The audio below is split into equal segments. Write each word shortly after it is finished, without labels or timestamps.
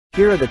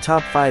Here are the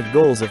top 5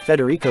 goals of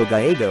Federico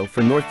Gallego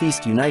for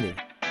Northeast United.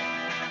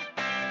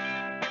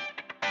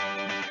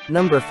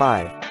 Number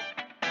 5.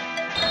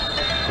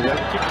 The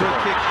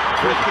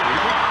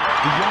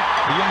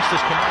youngsters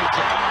come out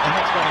and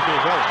that's going to go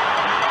well.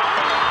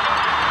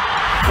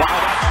 Wow,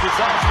 that's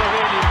disaster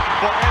really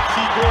for FC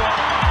Goa.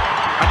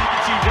 And you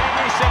can see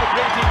Rene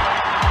celebrating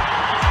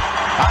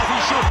as he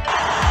should.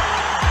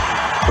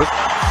 It was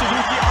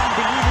absolutely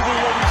unbelievable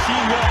what we've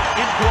seen here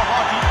in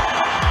Guwahati.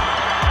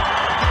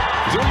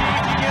 He's only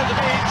 18 years of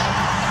age.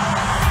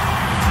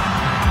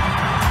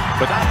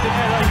 But that's an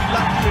error he'd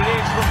like to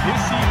erase from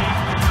his CV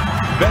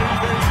very,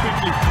 very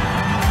quickly.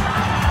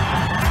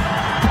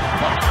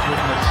 Oh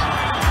goodness.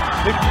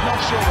 They did not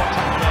show what's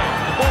happened there.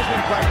 The ball's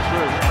been played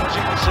through, and as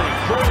you can see,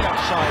 very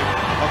outside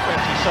of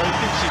Betty, so he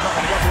thinks he's not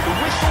going to go, but the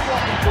whistle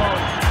wasn't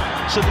blown.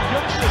 So the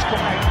youngsters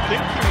come out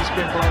thinking he's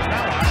been blown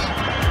out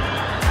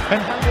and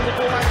handle the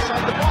ball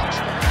outside the box.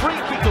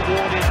 Free kick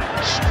awarded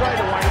straight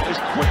away, as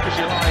quick as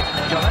you like.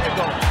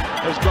 Gallego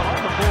has got on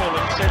the ball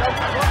and said,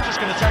 okay, well, I'm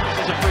just going to take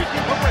this as a free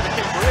kick. Look where the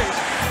keeper is.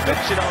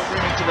 Flips it over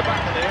into the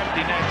back of the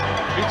empty net.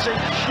 It's a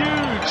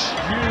huge,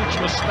 huge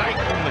mistake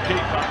from the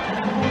keeper.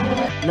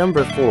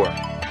 Number 4.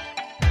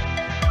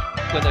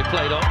 When they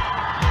played on.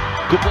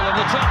 Good ball on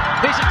the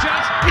top. Here's a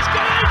chance. It's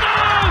Gallego!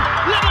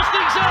 Levels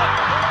things up!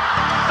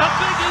 And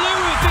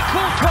Bengaluru has been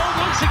called cold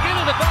once again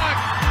at the back.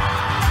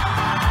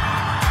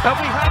 And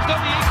we have got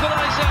the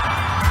equaliser.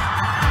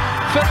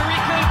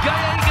 Federico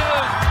Gallego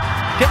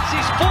gets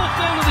his 4th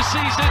goal of the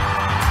season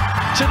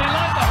to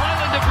delight the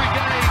Highlander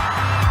Brigade.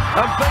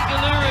 And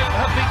Bengaluru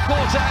have been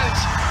caught out.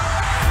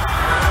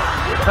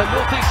 And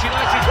Northeast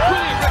United's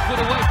brilliant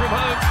record away from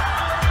home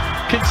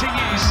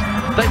continues.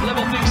 They've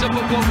levelled things up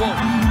at 1-1.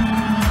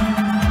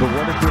 But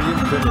what a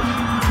brilliant finish.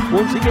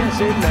 Once he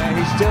gets in there,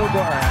 he's still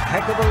got a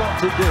heck of a lot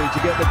to do to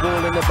get the ball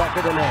in the back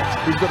of the net.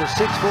 He's got a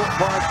 6'5"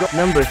 goal.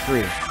 Number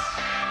 3.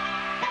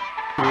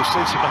 We've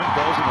seen some own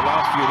goals in the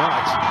last few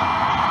nights.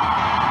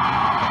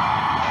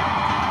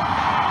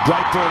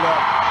 Great ball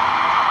up.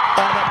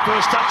 And that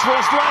first touch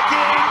was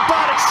lacking,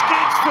 but it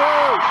skids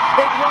through.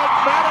 It won't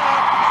matter.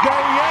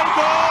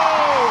 Gallego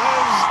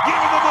has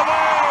given them the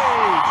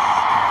lead.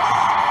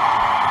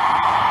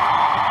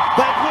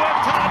 They've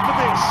worked hard for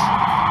this.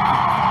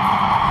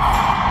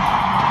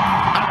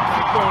 And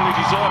they thoroughly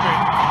deserve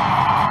it.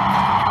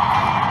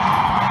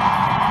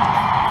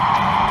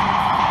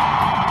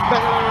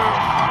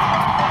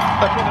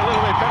 They've been a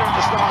little bit better at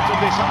the start of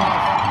this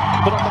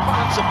half, but on the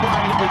balance of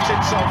play that we've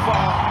seen so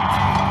far,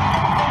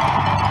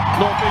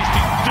 Northeast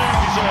do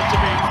deserve to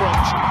be in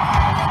front.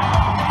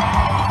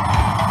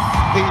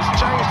 He's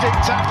changed it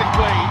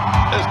tactically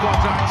as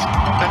contracts,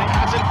 and it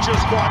hasn't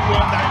just quite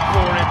worked out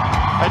for him,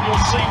 and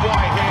you'll see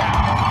why here.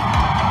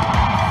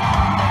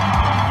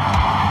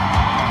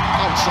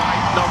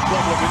 Onside, no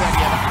problem with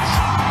any of that.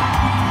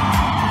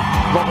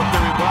 Robert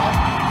doing well,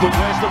 but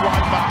where's the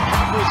right back?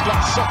 Hammer's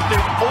got sucked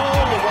in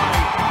all the way,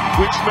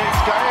 which means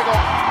Gallego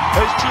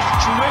has just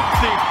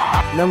drifted.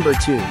 Number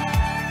 2.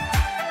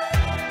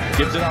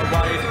 Gives it out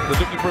wide, they're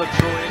looking for a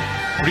throw-in.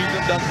 Reason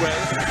does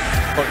well.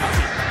 But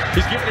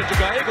he's giving it to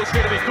Gallego,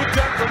 straight away. Good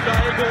turn from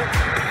Gallego.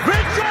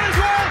 Great shot as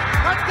well!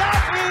 And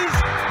that is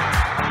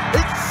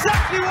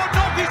exactly what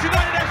Northeast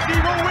United FC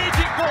were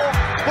waiting for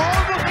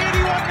almost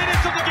 81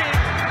 minutes of the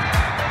game.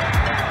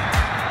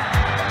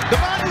 The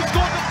man who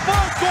scored the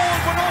first goal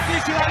for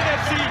Northeast United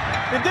FC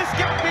in this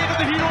campaign of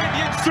the Hero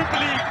Indian Super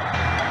League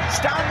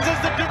stands as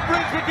the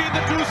difference between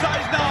the two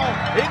sides now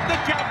in the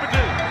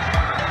capital.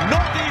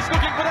 Northeast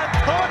looking for a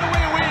 3rd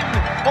away win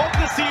of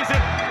the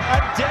season,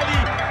 and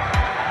Delhi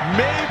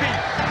maybe.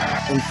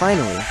 And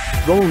finally,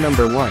 goal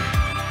number 1.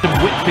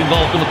 Width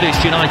involved for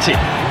Northeast United.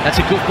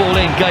 That's a good ball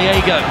in.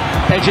 Gallego,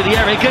 edge of the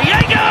area.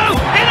 Gallego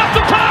in off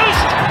the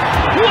post.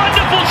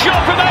 Wonderful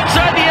shot from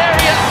outside the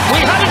area.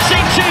 We haven't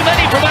seen too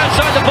many from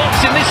outside the box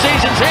in this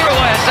season's Hero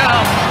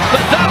ISL,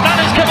 but that man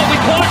has come up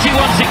with quality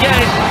once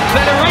again.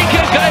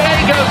 Federico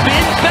Gallego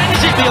bends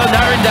it beyond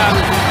Arundel,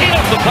 in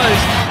off the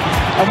post.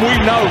 And we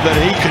know that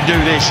he can do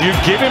this. You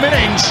give him an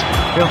inch,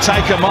 he'll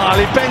take a mile.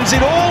 He bends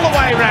it all the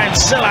way around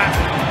Silla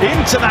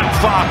into that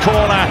far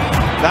corner.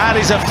 That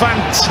is a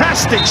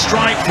fantastic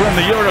strike from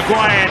the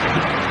Uruguayan.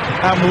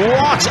 And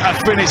what a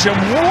finish, and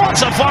what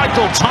a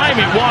vital time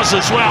it was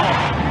as well.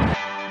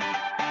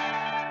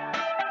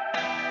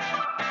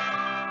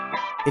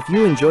 If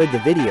you enjoyed the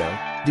video,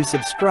 do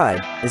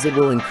subscribe, as it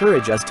will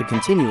encourage us to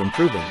continue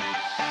improving.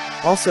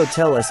 Also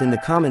tell us in the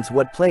comments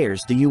what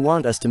players do you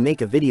want us to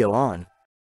make a video on.